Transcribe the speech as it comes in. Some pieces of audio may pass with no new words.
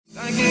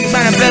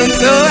down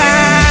so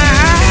high.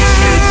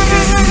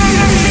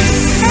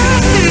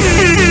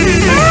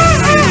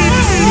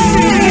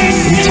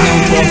 Reaching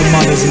out to all the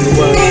mothers in the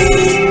world.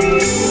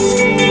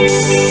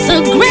 The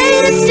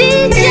greatest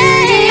DJ.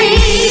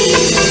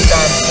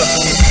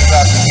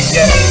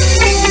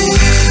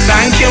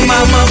 Thank you,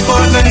 Mama,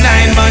 for the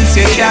 9 months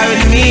you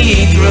carried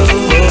me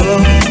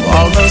through.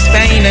 All those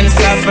pain and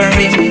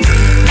suffering.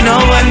 No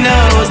one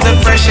knows the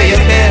pressure you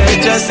bear,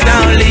 just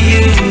only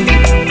you.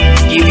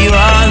 Give you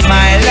all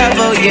my love,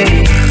 oh yeah.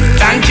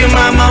 Thank you,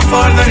 Mama,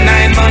 for the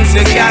 9 months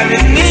you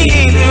carried me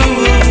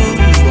through.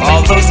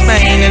 All those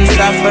pain and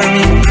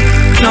suffering.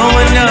 No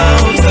one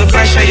knows the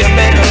pressure you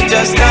bear,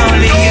 just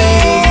only you.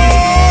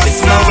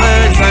 It's my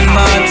words and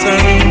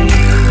muttering.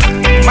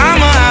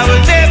 Mama, I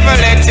will never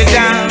let you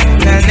down.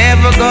 I'll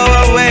never go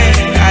away,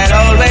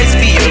 I'll always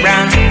be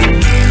around.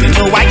 You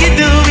know why you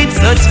do it,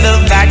 such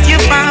love that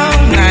you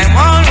found. I'm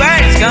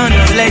always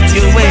gonna let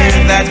you wear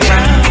that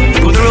crown.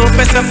 Through the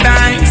roughest of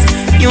times,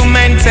 you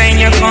maintain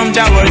your calm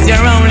towards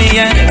your only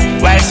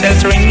end, while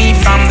sheltering me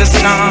from the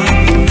storm.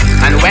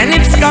 And when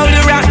it's cold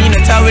around me,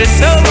 the towel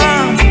so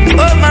warm.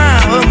 Oh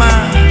my,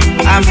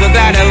 I'm so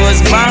glad I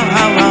was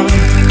born.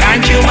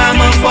 Thank you,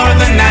 Mama, for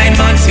the 9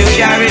 months you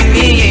carried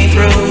me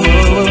through.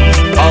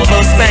 All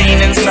those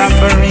pain and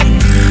suffering.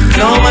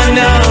 No one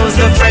knows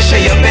the pressure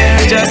you bear,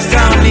 just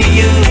only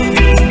you.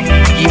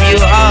 Give you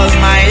all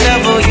my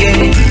love, oh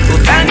yeah. Oh,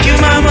 thank you,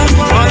 Mama,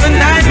 for the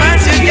 9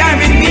 months you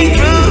carried me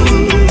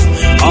through.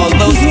 All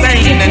those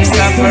pain and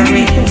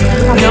suffering.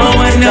 No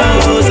one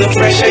knows the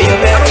pressure you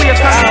bear.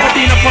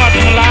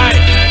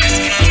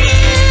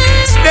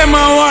 Them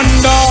I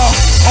wonder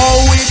how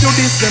we do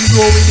this, them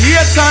go with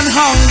hate and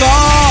hunger.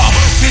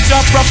 Teach a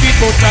profit,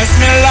 but as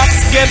my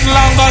locks get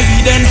longer,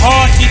 hidden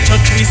heart it a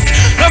twist.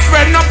 No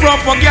spread no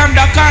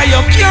propaganda, cause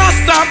you can't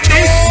stop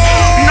this.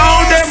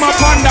 Now them I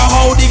wonder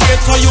how the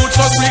ghetto youth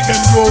just make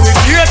them go with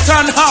hate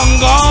and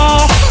hunger.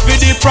 With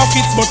the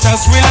profits, but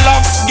as we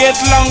locks get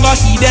longer,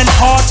 hidden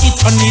heart it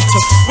on it.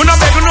 We no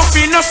beg no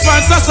fee, no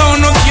sponsor, so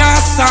no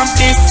can't stop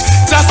this.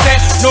 Just say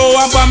no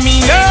about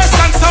me, yes,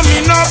 and some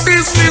me no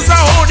business. I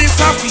hold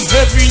this off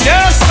every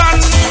nation.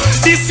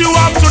 This you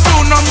have to do,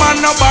 no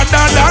man no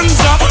better than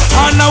ya.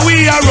 And now we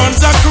are run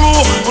the crew.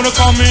 When you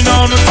coming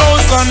on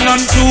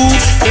 2002,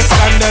 they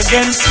stand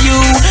against you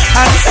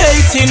and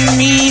hating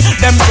me.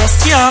 Them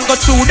just can't go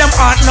through, them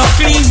heart not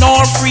clean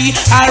nor free.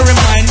 I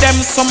remind them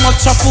so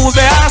much of who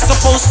they are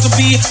supposed to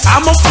be.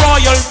 I'm of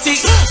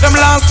royalty, them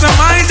lost them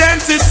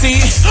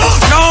identity.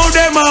 Now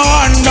them I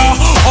wonder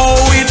how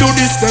we do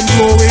this, them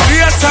go with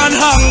hate and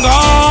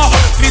hunger.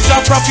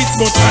 Future profits,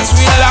 but as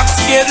we locks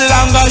get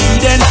longer,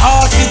 hidden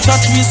heart it a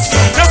twist.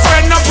 No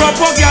spread no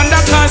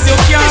propaganda, cause you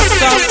can't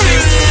stop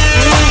this.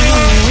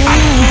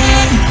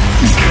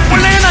 Well,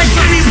 I like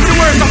to read the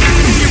words of the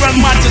Imperial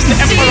Majesty,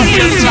 Emperor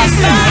Haile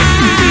Selassie.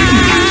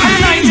 I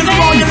like to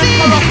know the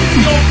Emperor of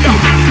Ethiopia.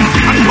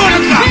 And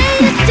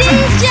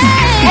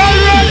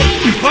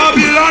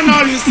Babylon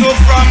are so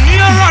from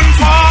near and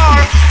far.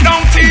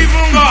 Don't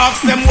even go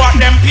ask them what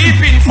them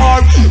peeping for.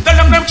 Tell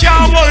them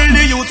can't hold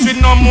the youth with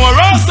no more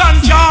house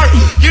and car.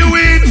 You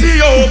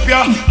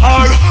Ethiopia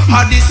or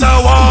this a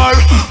war.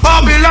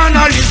 Babylon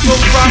are so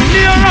from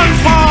near and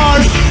far.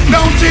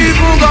 Don't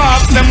even go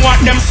ask them what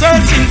them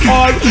searching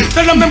for.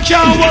 Tell them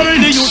can't hold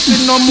the youth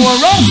with no more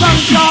house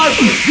and car.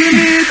 You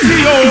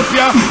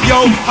Ethiopia,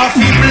 yo,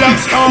 happy black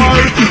star.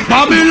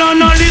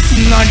 Babylon are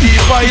listen and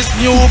devise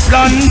new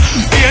plan.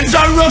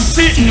 Dangerous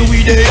sitting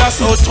we there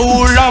so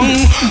too long.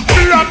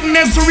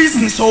 Blackness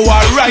reason so I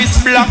rise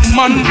black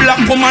man,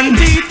 black woman,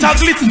 teeth a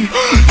glisten.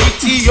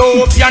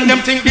 Ethiopian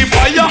them think the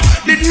fire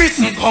did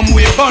missing come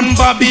we burn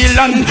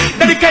Babylon.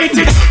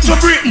 Dedicated to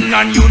Britain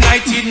and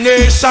United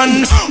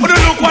Nations. Wanna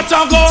look what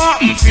I go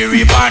happen for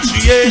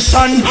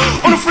repatriation.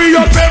 Wanna free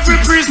up every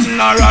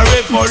prisoner a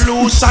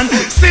revolution.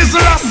 Sizzle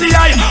a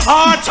CI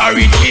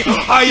authority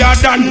higher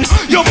than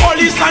your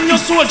police and your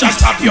soldiers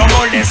stop your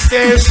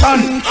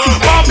molestation.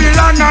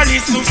 Babylon a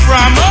listen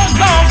from us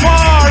so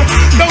far.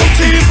 Don't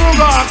even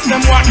go ask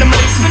them what them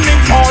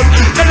listening for.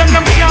 Tell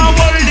them can't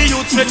hold the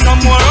youth with no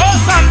more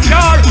house and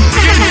car.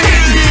 Give me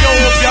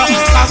Ethiopia,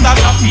 cause that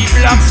a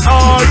people black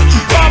star.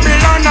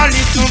 Babylon a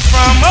listen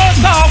from us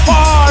so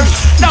far.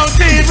 Don't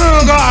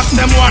even go ask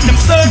them what them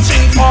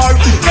searching for.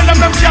 Tell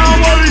them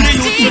can't hold the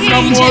youth with no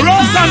more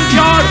house and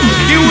car.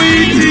 You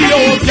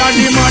Ethiopia,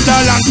 the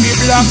motherland, the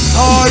black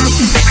star.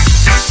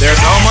 There's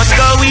so much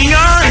going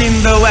on in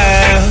the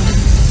world.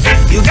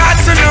 You got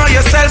to know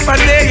yourself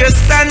and there you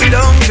stand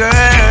down,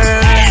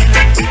 girl.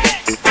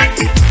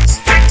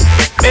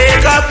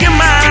 Make up your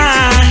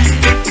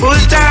mind, full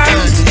time.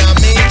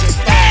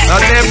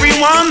 Not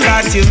everyone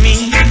that you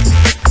meet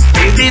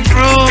will be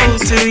true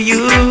to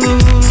you.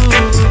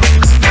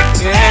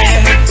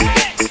 Yeah.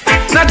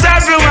 Not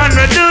everyone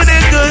will do the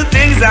good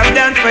things I've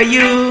done for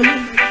you.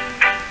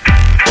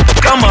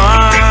 Come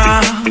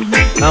on,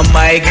 come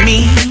make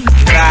me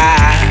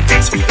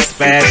that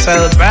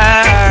special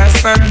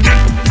person.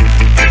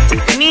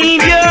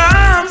 Need your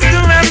arms to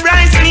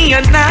embrace me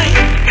at night,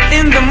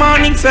 in the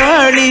morning so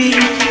early.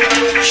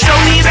 Show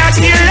me that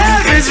you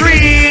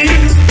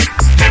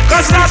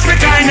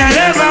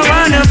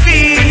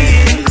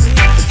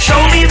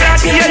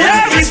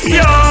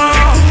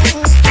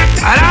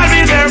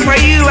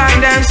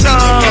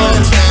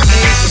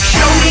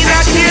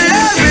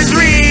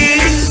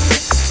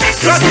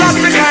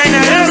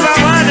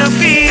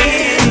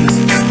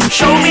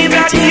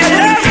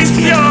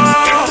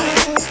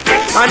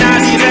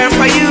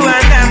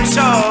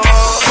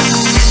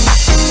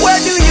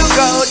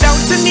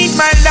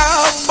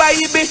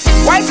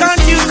Why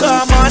can't you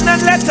come on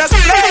and let us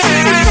play?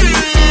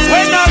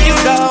 When are you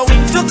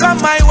going to come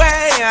my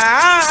way?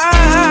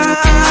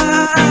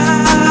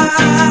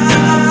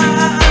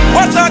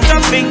 What sort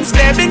of things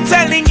they've been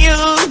telling you?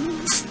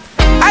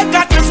 I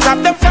got to stop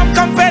them from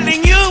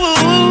compelling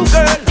you,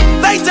 girl.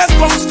 They just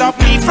won't stop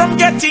me from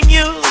getting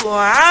you.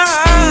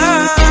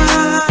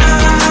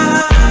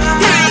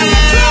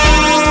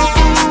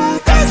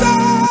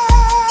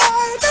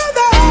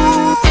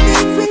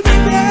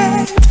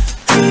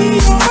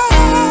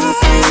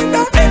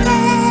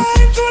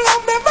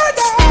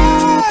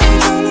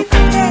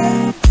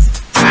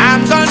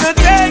 I'm gonna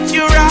take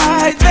you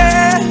right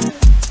there,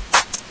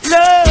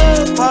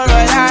 love for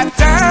a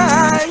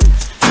lifetime.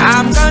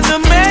 I'm gonna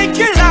make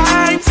your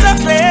life so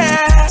clear,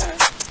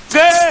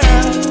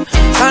 girl.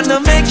 Gonna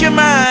make you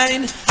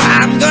mine.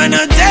 I'm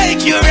gonna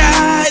take you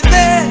right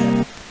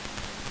there,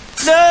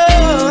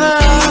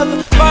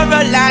 love for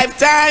a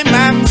lifetime.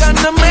 I'm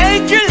gonna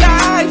make your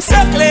life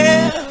so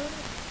clear.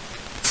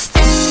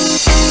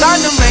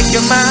 Gonna make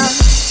you mine.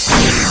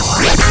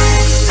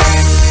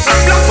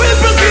 Black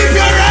people, keep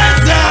your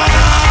hands down.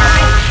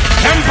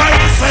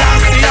 Empire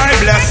Selassie, I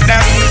bless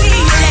them.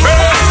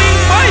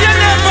 But you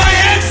never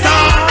yet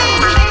stop.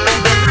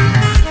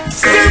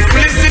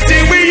 Simplicity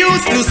we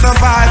used to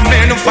survive.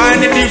 Men who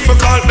find it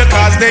difficult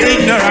because they're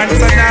ignorant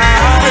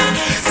tonight.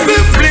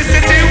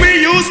 Simplicity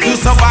we used to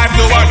survive.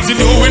 Do what you're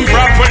doing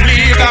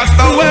properly, that's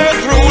the way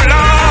through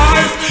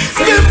life.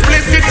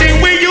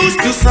 Simplicity we used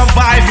to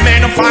survive.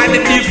 Men who find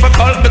it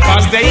difficult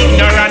because they're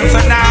ignorant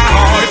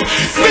tonight.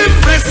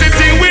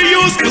 Simplicity we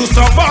used to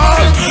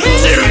survive.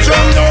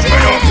 Children,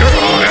 open up your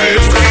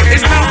eyes.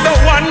 It's not the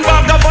one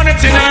bag of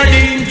bonnet in our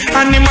ding,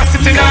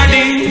 animosity in our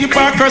ding,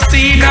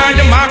 hypocrisy in our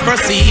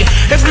democracy.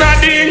 It's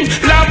nothing,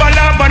 lava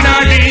lava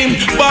nothing,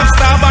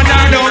 backstab and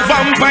no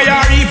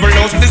vampire evil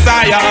no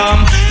desire.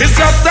 It's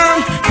just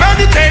a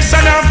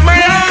meditation of my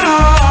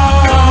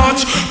heart,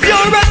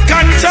 pure and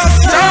conscious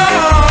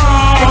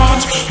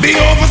thought. Be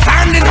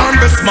overstanding on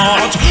the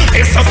smart.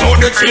 It's a so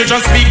the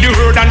children speak the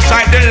word and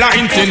shine the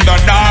light in the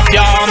dark,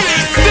 yeah.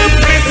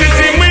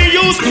 Simplicity we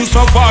used to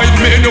survive.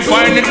 Men who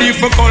find it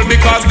difficult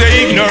because they're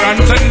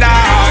ignorant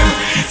tonight.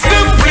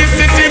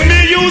 Simplicity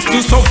me used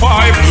to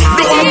survive.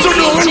 Do what to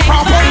do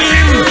properly,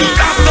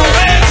 that's the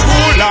way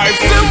through life.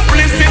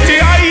 Simplicity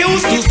I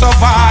used to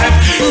survive.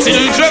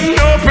 Children,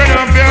 open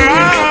up your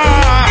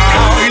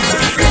eyes.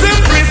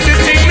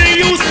 Simplicity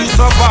me used to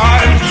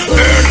survive.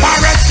 Burn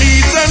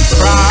parachutes and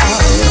fry.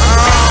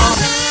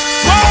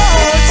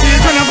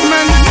 Children of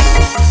men,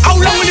 how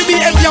long will you be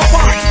held your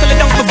part till it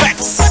don't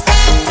vex?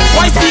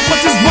 Why seek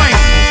what is mine?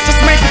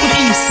 Just make it with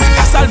ease.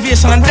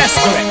 Salvation and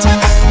desperate.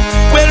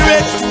 Well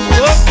read,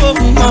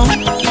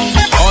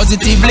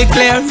 positively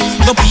clear.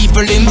 The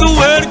people in the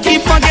world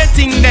keep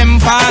forgetting them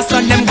past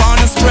and them gone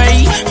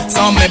astray.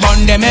 Some may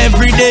burn them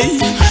every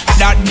day.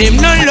 That them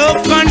no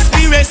love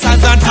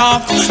conspiracies and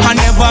talk and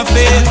never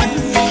fail.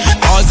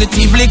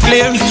 Positively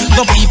clear.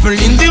 The people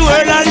in the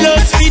world are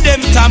lost for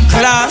them top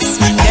class.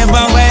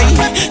 Never wait,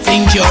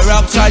 think you're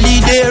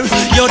actually there.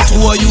 You're two,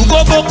 you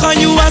go back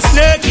and you a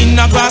snake in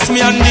the grass.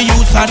 Me and the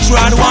youth are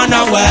trod one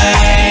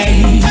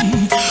away.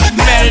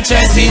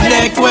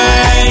 Melchizedek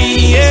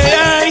way,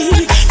 yeah.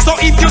 So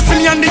if you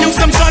see me and the youth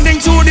them treading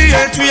through the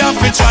earth, we have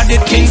to trod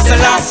it King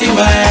Selassie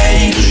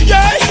way.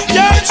 Yeah,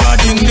 yeah,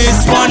 treading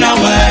this one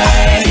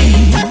away.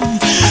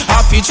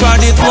 Have to trod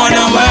it one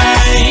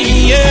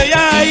away, yeah,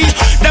 yeah.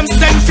 Them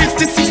send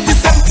 50, 60,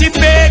 70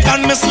 big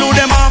and me slew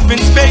them off in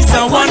space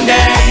and one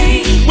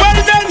day. Well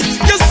then,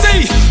 you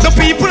see, the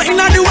people in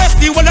the west,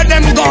 the one of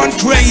them gone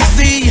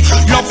crazy.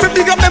 Love to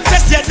big up them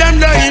chest, yet them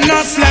they in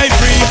a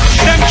slavery.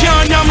 Them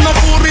can't have no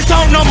food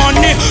without no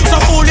money. So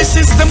foolish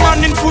is the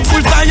man in food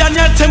full Zion,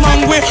 yet them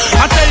hungry.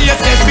 I tell you,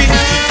 Steffi,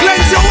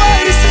 cleanse your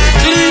ways,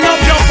 clean up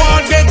your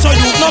heart, get your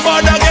youth. No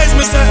bother guys,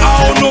 me say,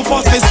 oh no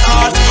first this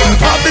art.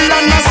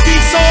 Babylon has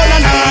speak soul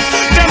and heart.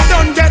 Them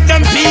don't get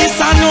them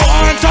peace and no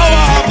heart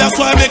tower. That's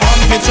why we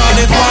come to try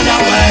this one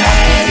away.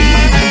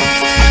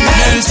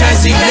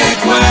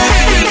 Melchizedek way,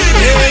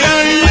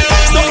 yeah.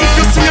 So if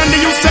you see me on the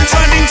youth, I'm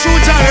trying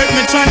through to hurt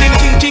me, trying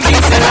King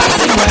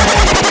Selassie way.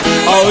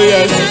 Oh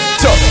yes,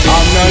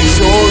 I'm not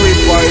sure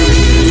if I will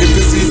live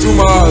to see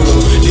tomorrow.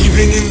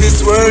 Living in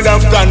this world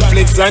of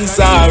conflicts and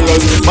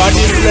sorrows.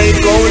 Bodies like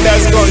gold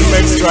as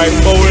gunmen strike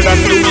bold,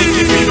 and the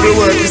wicked people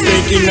work is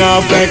taking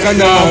off like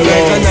an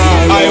arrow.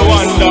 I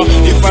wonder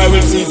if I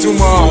will see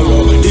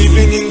tomorrow.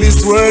 Living in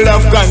this world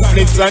of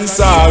conflicts and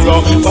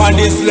sorrow.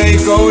 Bodies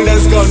like gold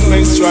as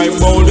gunmen strike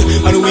bold,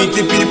 and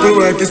wicked people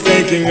work is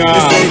taking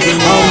off.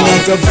 I'm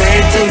not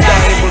afraid to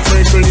die, but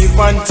pray to live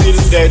until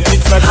death.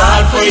 It's not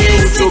hard for you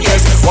to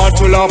guess what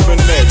will happen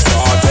next.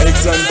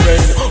 Heartaches and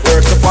pain,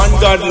 works upon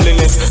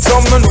godliness.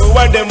 Some don't know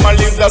why them a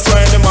live, that's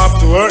why them have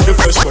to hurt the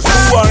flesh. But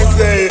who are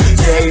they?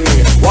 Tell me,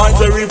 what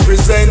I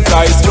represent.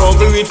 I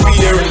struggle with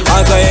fear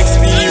as I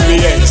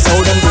experience how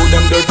them do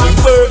them dirty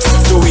works,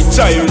 to which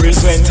I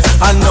resent.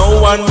 And no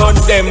one but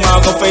them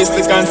are gonna face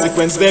the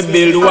consequence. They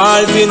build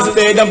walls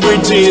instead of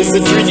bridges,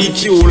 it's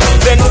ridicule.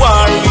 Then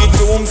war with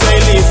doom, say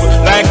live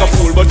like a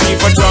fool, but keep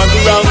on trying the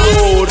wrong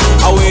road.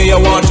 Away I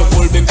want to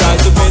pull because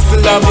the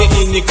vessel of the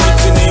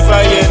iniquity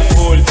never yet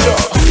full.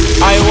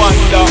 I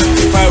wonder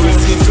if I will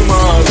see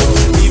tomorrow,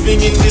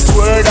 living in this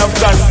world of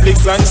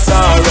conflicts and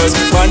sorrows.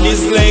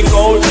 Bodies lay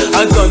cold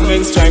and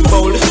gunmen strike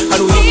bold,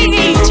 and wicked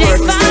people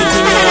work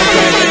taking off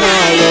like an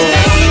arrow.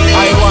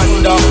 I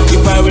wonder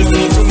if I will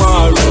see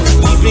tomorrow,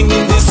 living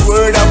in this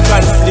world of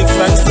conflicts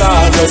and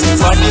sorrows.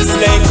 Bodies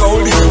lay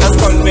cold as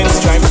gunmen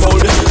strike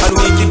bold, and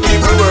wicked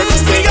people work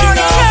taking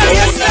off like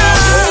an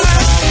arrow.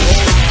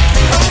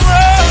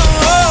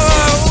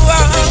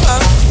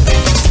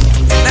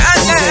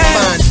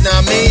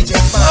 Major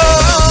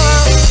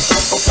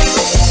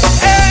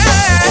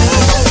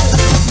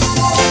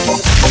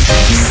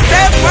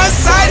step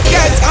aside,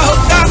 get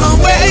out of my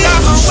way.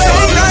 Show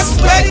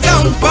respect,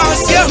 don't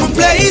pass your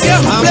place.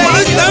 I'm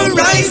on the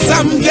rise,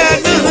 I'm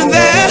getting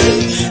there.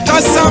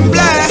 Cause I'm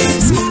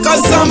blessed.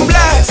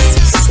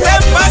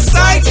 Step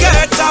aside,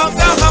 get out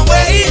of my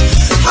way.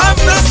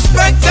 Have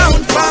respect,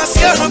 don't pass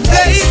your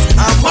place.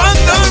 I'm on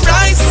the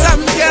rise,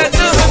 I'm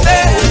getting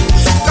there.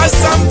 Cause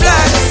I'm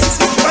blessed.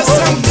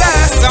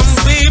 Some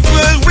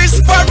people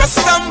whisper or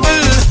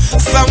stumble,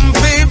 some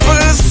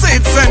people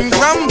sit and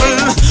grumble.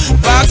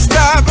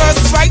 Backstabbers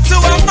try to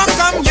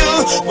overcome you.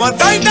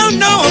 What I don't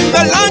know, I'm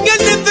the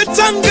lion in the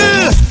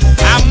jungle.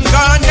 I'm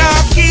gonna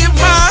keep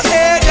my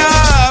head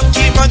up,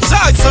 keep my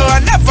joy so I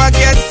never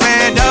get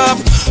fed up.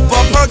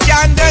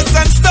 Propagandas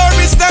and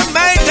stories they're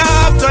made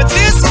up to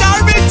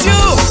discourage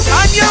you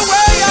on your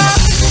way up.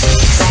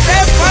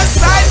 Step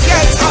aside,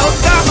 get out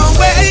of my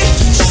way.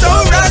 Show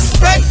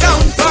respect,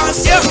 don't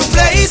pass your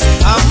place.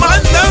 I'm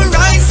on the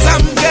rise,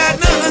 I'm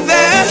getting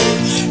there.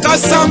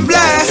 Cause I'm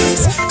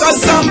blessed.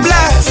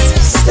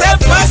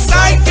 Step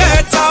aside,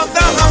 get out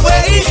of my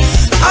way.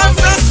 Have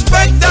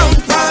respect, don't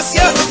pass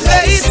your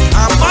place.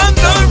 I'm on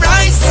the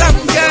rise, I'm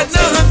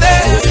getting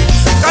there.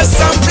 Cause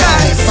I'm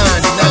blessed.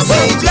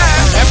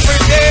 Every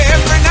day,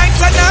 every night,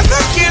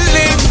 another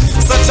killing.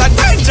 Such a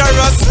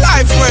dangerous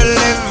life we're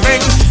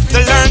living. To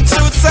learn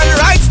truths and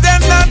rights,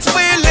 they're not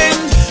willing.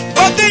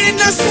 But the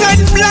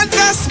innocent blood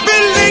they're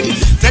spilling.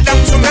 They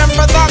don't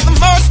remember that the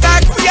Most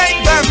High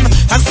created them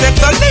and said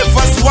to live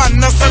as one,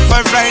 no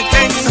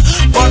separating.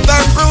 But the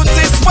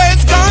brutest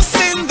ways can't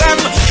sin them.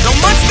 No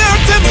much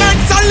dirty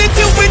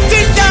mentality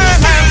within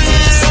them.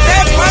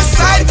 Step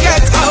aside,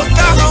 get out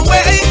of the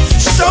way.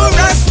 Show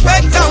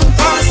respect, don't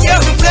pass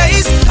your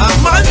place.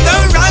 I'm on the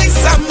rise,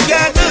 I'm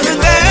getting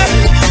there.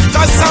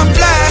 Cause I'm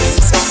blessed.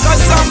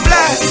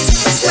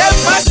 Step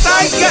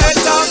aside, get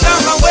out of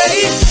the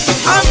way.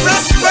 I'm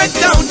respect,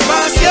 don't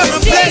pass your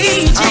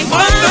place. I'm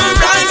on the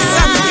rise,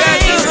 I'm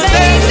getting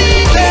there.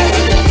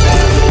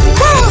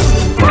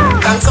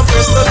 Thanks and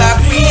praise to the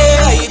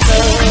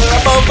Creator.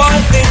 Above all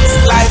things,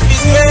 life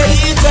is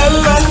greater.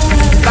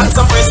 Thanks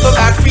and praise to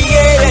the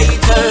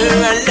Creator.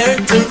 And learn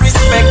to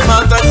respect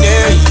Mother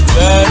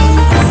Nature.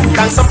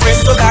 Thanks and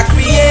praise to the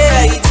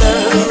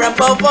Creator.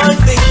 Above all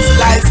things,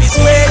 life is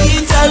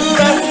greater.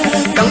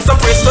 Thanks and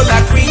praise to the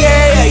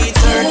Creator.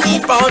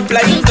 Keep on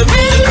playing the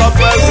music of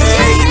a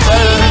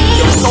creator.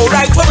 You're so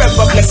right,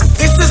 forever blessed.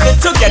 This is the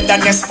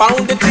togetherness,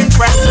 found it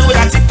interesting. We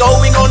got it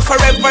going on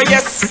forever,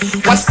 yes.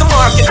 What's the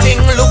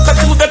marketing? Look at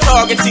who the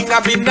targeting.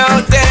 I've been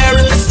out there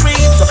in the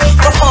streets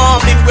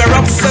performing. We're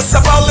obsessed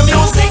about the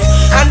music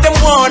and the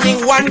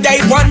warning. One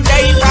day,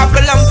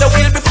 Babylon there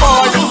will be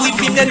falling. We've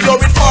been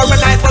enduring for a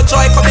night, but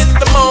joy come in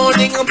the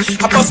morning.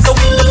 I bust the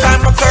window,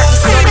 time a curtain,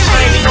 sun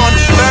shining on.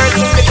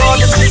 Birds in the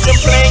garden, children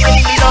playing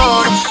in the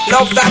lawn.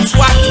 Love, that's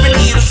what we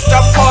need to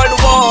stop all the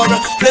war.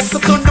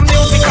 Listen to the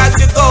music as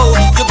you go,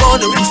 you're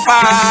gonna reach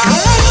far.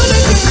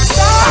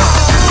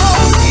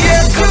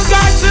 Yes, you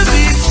got to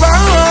be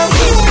strong.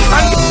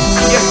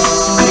 Yeah,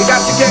 you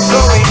got to get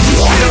going.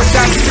 You don't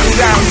have to sit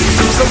down.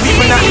 Some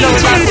people not know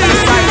about the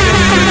society.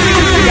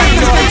 You got to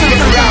know how to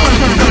get around.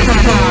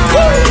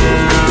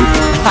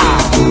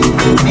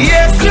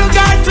 Yes, you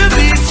got to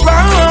be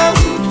strong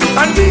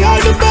and be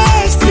all the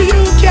best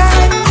you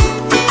can.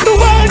 The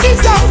world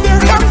is out there,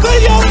 conquer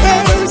your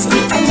fears.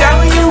 And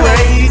now you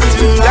wait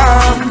too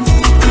long.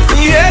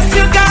 Yes,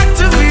 you got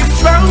to be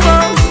strong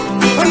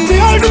and be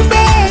all the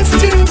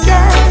best you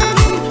can.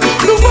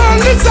 The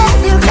world is out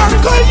there,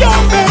 conquer your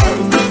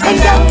fears. And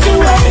now you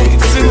wait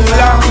too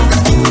long.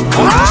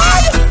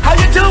 How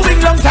you doing?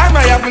 Long time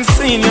I haven't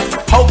seen you.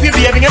 Hope you're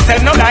behaving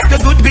yourself now like a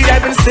good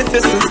behaving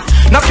citizen.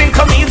 Nothing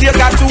come easy, you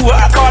got to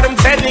work hard, I'm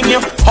telling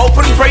you. Hope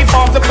and pray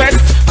for the best,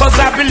 cause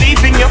I believe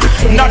in you.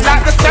 Not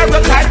like the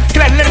stereotype,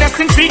 cleanliness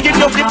intriguing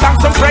you. Give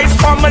thanks and praise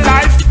for my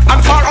life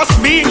and for us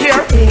being here.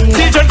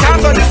 Children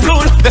can't go to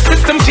school, the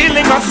system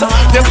killing us.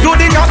 There's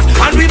good in us,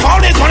 and we've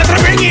always wanted to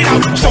bring it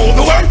out. Show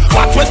the world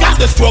what we got,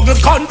 the struggle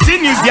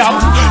continues, yo.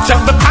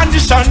 Just the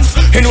conditions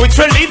in which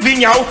we're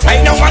living, yo.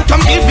 Ain't no one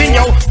come giving,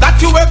 yo, that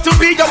you have to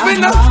be a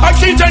winner. Our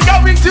children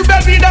going to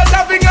bed without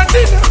having a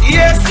dinner.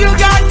 Yes, you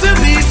got to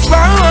be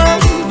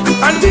strong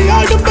and be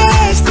all the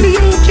best you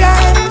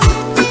can.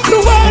 The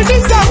world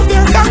is out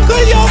there,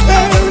 conquer your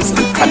fears.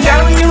 And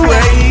now you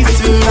wait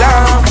too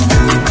long.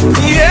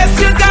 Yes,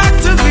 you got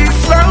to be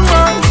strong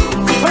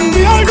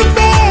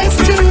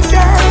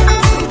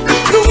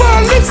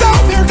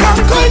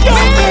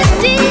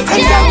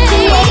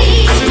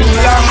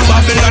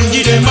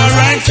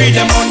feed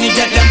them money,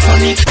 get them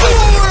funny.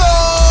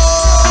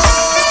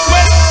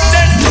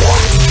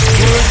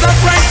 Words of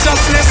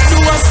righteousness do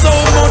us so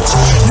much.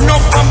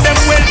 Enough of them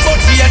well,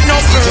 but yet no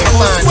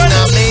purpose. Well,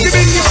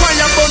 giving the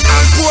fire burn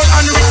and poor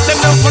and rich, them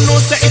down for no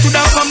say it would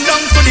have come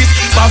down to this.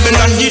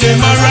 Babylon give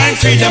them a right,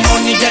 feed them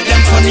money, get them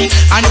funny,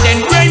 and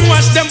then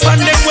brainwash them from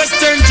them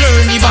western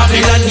journey.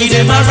 Babylon give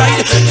them a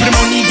right, for the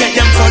money, get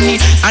them funny,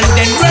 and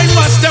then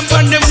brainwash them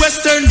from them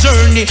western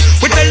journey.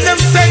 We tell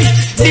them say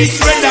this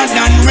redder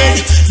than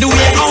red. The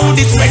way how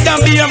this red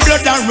and be a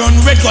blood and run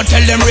red. Go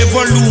tell them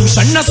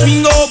revolution, a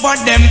swing over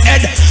them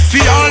head. For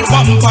all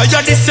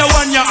vampire, this a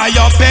one ya I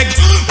beg.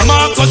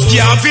 Marcus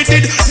Garvey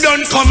did,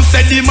 don't come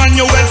said the man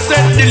you well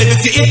said. The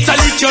liberty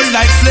Italy you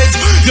like sledge.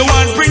 You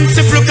want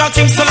principle, look at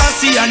King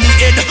Selassie and the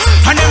head,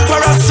 and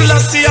Emperor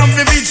Selassie and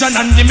the vision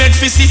and the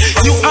medicine.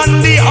 You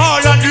and the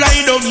all that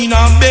lie down in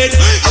a bed,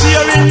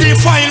 sharing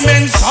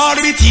defilements all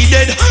with he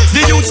dead.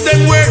 The youths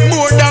them work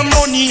more than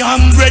money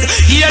and bread.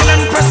 Here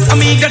and press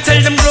amiga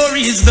tell them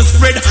glory is the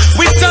spread.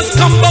 We just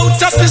come out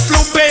of this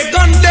loop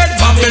pagan dead.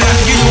 Babylon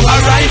give you a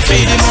right,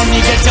 pay the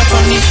money, get your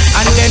funny,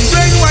 and then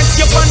brainwash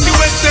you on the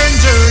western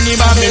journey.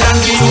 Babylon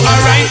give you a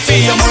right,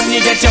 pay your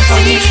money, get your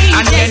funny,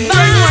 and then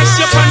brainwash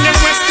you on the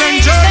western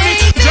journey.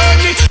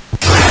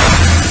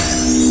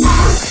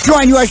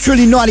 Join yours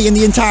truly, Naughty, and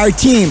the entire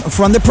team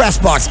from the Press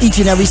Box each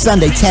and every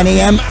Sunday, 10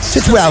 a.m. to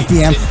 12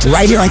 p.m.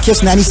 right here on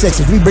Kiss 96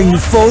 as we bring you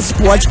full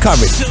sports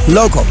coverage,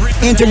 local,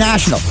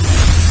 international,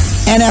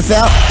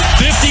 NFL.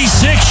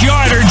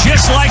 56-yarder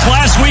just like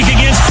last week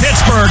against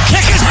Pittsburgh.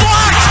 Kick is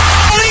blocked!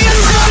 And he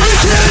is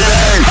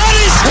opportunity! And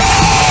he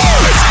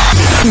scores!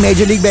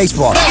 Major League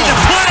Baseball. Look at the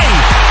play!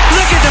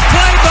 Look at the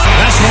play!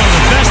 That's one of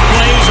the best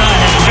plays I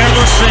have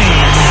ever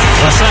seen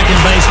a second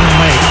baseman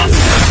make.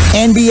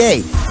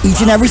 NBA,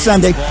 each and every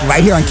Sunday,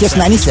 right here on Kiss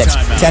 96,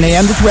 10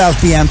 a.m. to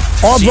 12 p.m.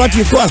 All brought to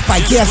you, of course,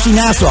 by KFC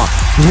Nassau,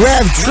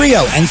 Rev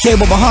Trio and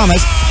Cable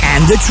Bahamas,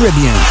 and the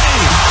Tribune.